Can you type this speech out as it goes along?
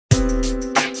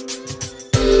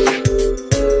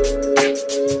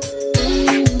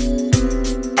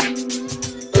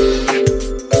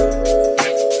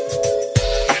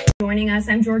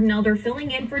Jordan Elder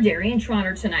filling in for Darian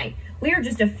Trotter tonight. We are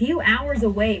just a few hours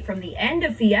away from the end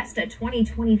of Fiesta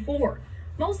 2024.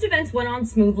 Most events went on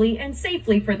smoothly and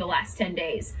safely for the last 10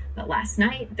 days, but last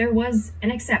night there was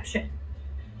an exception.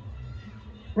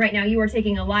 Right now, you are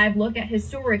taking a live look at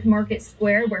historic Market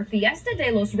Square, where Fiesta de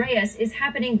los Reyes is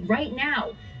happening right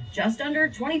now. Just under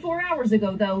 24 hours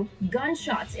ago, though,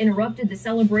 gunshots interrupted the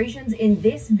celebrations in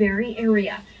this very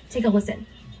area. Take a listen.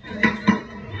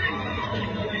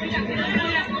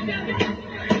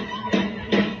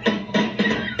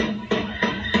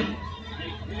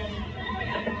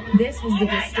 This was the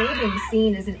disturbing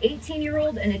scene as an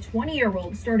 18-year-old and a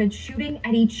 20-year-old started shooting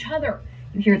at each other.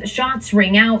 You hear the shots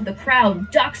ring out, the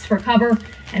crowd ducks for cover,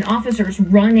 and officers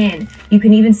run in. You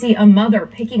can even see a mother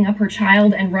picking up her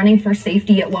child and running for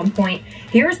safety at one point.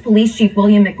 Here's Police Chief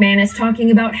William McManus talking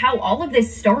about how all of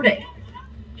this started.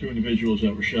 Two individuals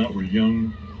that were shot were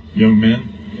young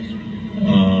men.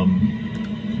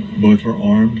 Both were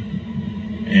armed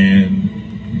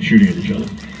and shooting at each other.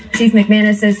 Chief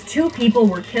McManus says 2 people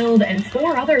were killed and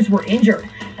 4 others were injured.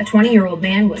 A 20-year-old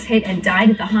man was hit and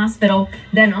died at the hospital.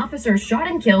 Then officers shot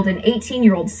and killed an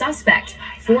 18-year-old suspect.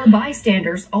 4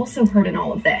 bystanders also hurt in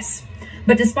all of this.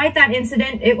 But despite that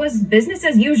incident, it was business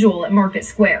as usual at Market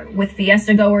Square, with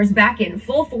Fiesta goers back in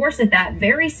full force at that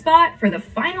very spot for the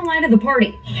final night of the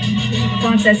party.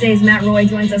 Fox SA's Matt Roy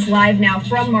joins us live now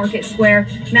from Market Square.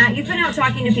 Matt, you've been out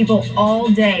talking to people all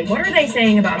day. What are they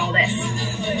saying about all this?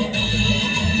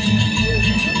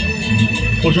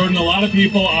 Well, Jordan, a lot of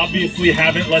people obviously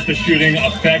haven't let the shooting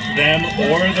affect them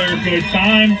or their good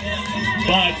time,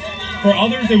 but for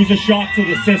others, it was a shock to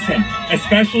the system,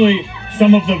 especially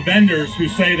some of the vendors who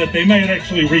say that they might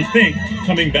actually rethink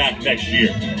coming back next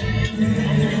year.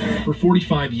 For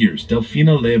 45 years,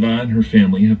 Delfina Leva and her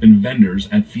family have been vendors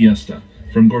at Fiesta.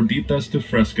 From gorditas to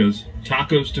frescas,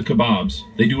 tacos to kebabs,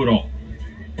 they do it all.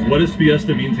 What does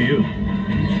Fiesta mean to you?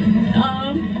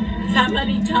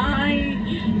 Family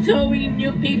time, so we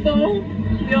new people,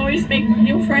 we always make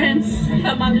new friends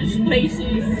from other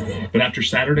places. But after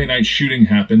Saturday night's shooting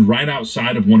happened right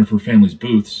outside of one of her family's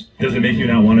booths, Does it make you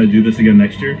not want to do this again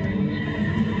next year?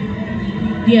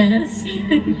 Yes.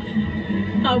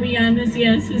 I'll be honest,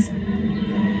 yes.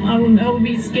 I will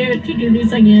be scared to do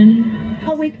this again.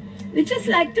 Oh, we just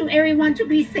like everyone to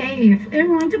be safe.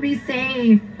 Everyone to be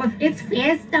safe. Because it's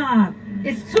Fiesta.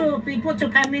 It's to people to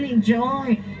come and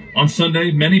enjoy. On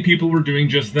Sunday, many people were doing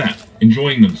just that,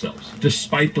 enjoying themselves,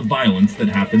 despite the violence that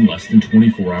happened less than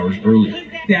 24 hours earlier.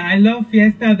 Yeah, I love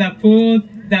Fiesta, the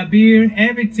food, the beer,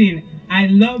 everything. I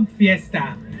love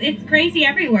Fiesta. It's crazy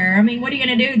everywhere. I mean, what are you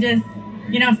going to do? Just,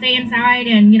 stay inside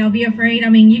and, be afraid? I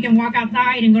mean, you can walk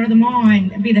outside and go to the mall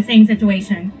and be the same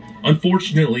situation.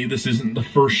 Unfortunately, this isn't the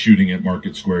first shooting at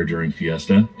Market Square during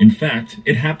Fiesta. In fact,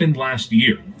 it happened last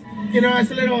year.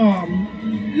 It's a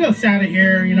little sad to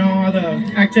hear, all the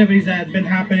activities that have been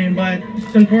happening, but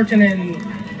it's unfortunate and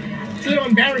it's a little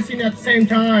embarrassing at the same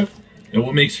time. Now,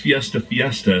 what makes Fiesta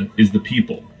Fiesta is the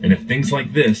people. And if things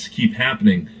like this keep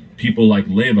happening, people like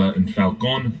Leva and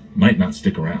Falcon might not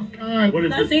stick around.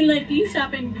 Nothing like this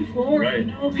happened before. Right.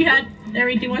 We had,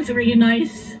 everything was really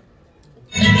nice.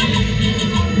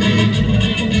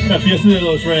 Fiesta de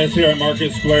los Reyes here at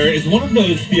Market Square is one of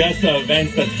those Fiesta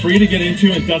events that's free to get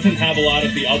into and doesn't have a lot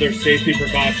of the other safety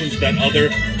precautions that other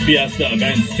Fiesta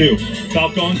events do.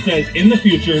 Falcon says in the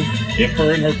future, if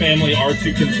her and her family are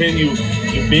to continue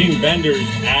being vendors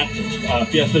at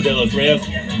Fiesta de los Reyes,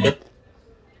 there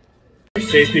are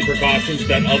safety precautions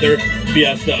that other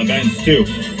Fiesta events do.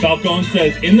 Falcon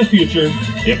says in the future,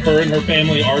 if her and her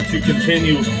family are to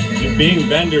continue being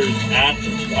vendors at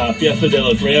Fiesta de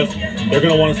los Reyes, they're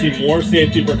going to want to see more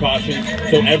safety precautions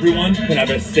so everyone can have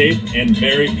a safe and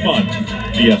very fun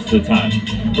Fiesta time.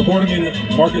 Reporting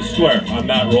in Market Square, I'm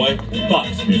Matt Roy,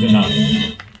 Fox News at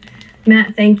 9.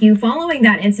 Matt, thank you. Following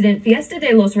that incident, Fiesta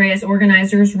de los Reyes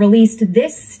organizers released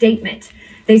this statement.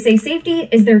 They say safety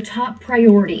is their top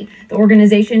priority. The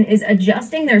organization is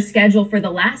adjusting their schedule for the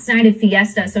last night of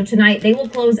Fiesta, so tonight they will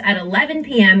close at 11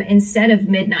 p.m. instead of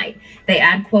midnight. They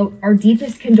add, quote, "Our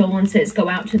deepest condolences go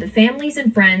out to the families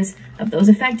and friends of those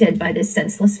affected by this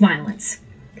senseless violence."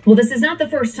 Well, this is not the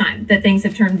first time that things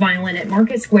have turned violent at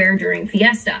Market Square during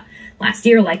Fiesta. Last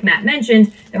year, like Matt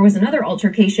mentioned, there was another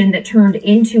altercation that turned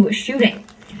into a shooting.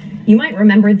 You might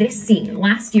remember this scene.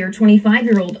 Last year,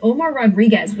 25-year-old Omar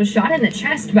Rodriguez was shot in the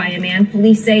chest by a man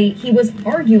police say he was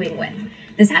arguing with.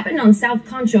 This happened on South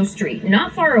Concho Street,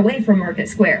 not far away from Market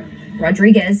Square.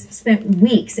 Rodriguez spent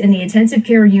weeks in the intensive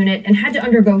care unit and had to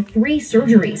undergo 3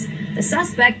 surgeries. The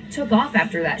suspect took off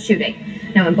after that shooting.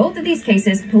 Now, in both of these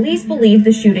cases, police believe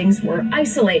the shootings were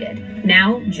isolated.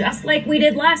 Now, just like we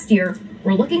did last year,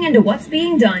 we're looking into what's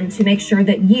being done to make sure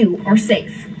that you are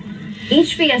safe.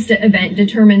 Each Fiesta event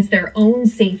determines their own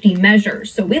safety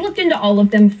measures, so we looked into all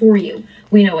of them for you.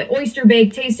 We know at Oyster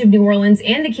Bake, Taste of New Orleans,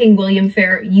 and the King William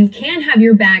Fair, you can have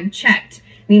your bag checked.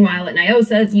 Meanwhile, at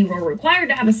Nyosa, you are required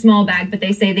to have a small bag, but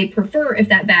they say they prefer if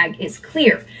that bag is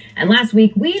clear. And last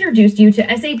week, we introduced you to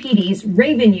SAPD's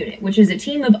Raven Unit, which is a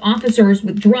team of officers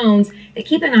with drones that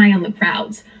keep an eye on the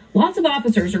crowds. Lots of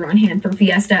officers are on hand for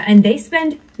Fiesta, and they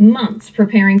spend months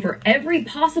preparing for every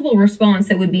possible response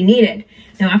that would be needed.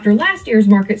 Now, after last year's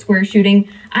Market Square shooting,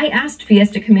 I asked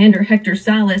Fiesta Commander Hector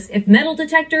Salas if metal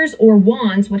detectors or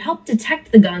wands would help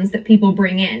detect the guns that people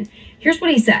bring in. Here's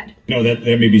what he said. No, that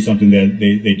may be something that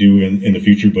they do in the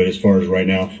future, but as far as right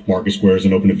now, Market Square is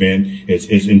an open event.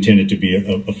 It's intended to be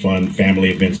a fun family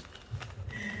event.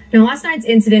 Now, last night's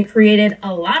incident created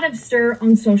a lot of stir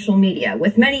on social media,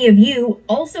 with many of you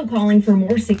also calling for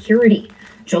more security.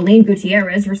 Jolene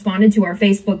Gutierrez responded to our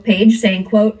Facebook page saying,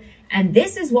 quote, "And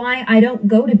this is why I don't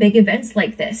go to big events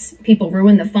like this. People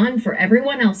ruin the fun for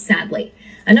everyone else, sadly."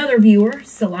 Another viewer,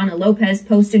 Solana Lopez,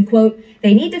 posted, quote,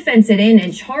 "They need to fence it in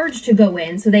and charge to go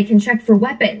in so they can check for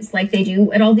weapons like they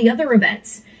do at all the other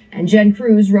events." And Jen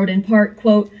Cruz wrote in part,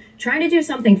 quote, "Trying to do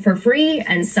something for free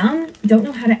and some don't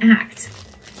know how to act."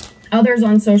 Others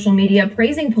on social media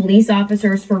praising police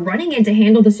officers for running in to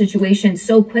handle the situation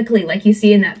so quickly, like you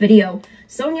see in that video.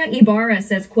 Sonia Ibarra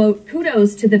says, quote,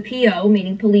 "Kudos to the PO,"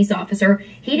 meaning police officer.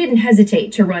 "He didn't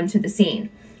hesitate to run to the scene."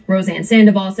 Roseanne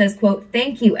Sandoval says, quote,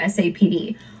 "Thank you,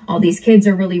 SAPD. All these kids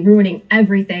are really ruining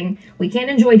everything. We can't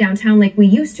enjoy downtown like we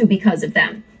used to because of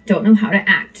them. Don't know how to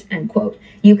act," end quote.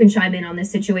 You can chime in on this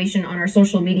situation on our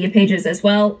social media pages as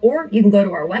well, or you can go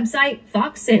to our website,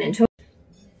 Fox, San Antonio.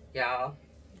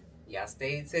 Y'all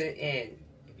stayed to the end.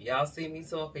 If y'all see me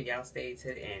talking, y'all stayed to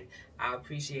the end. I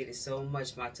appreciate it so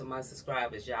much to my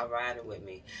subscribers. Y'all riding with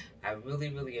me. I really,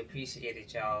 really appreciate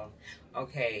it, y'all.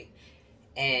 Okay,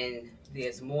 and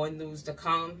there's more news to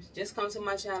come. Just come to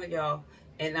my channel, y'all.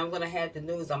 And I'm going to have the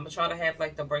news. I'm going to try to have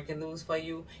like the breaking news for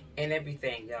you and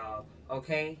everything, y'all.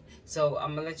 Okay? So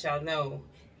I'm going to let y'all know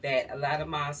that a lot of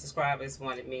my subscribers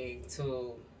wanted me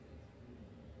to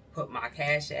put my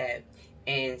Cash App.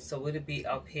 And so it'll be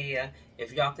up here.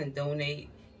 If y'all can donate,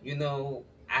 you know,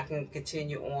 I can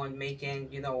continue on making,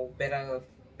 you know, better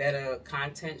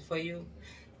content for you.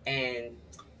 And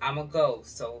I'm going to go.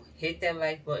 So hit that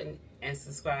like button and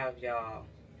subscribe, y'all.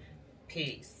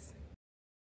 Peace.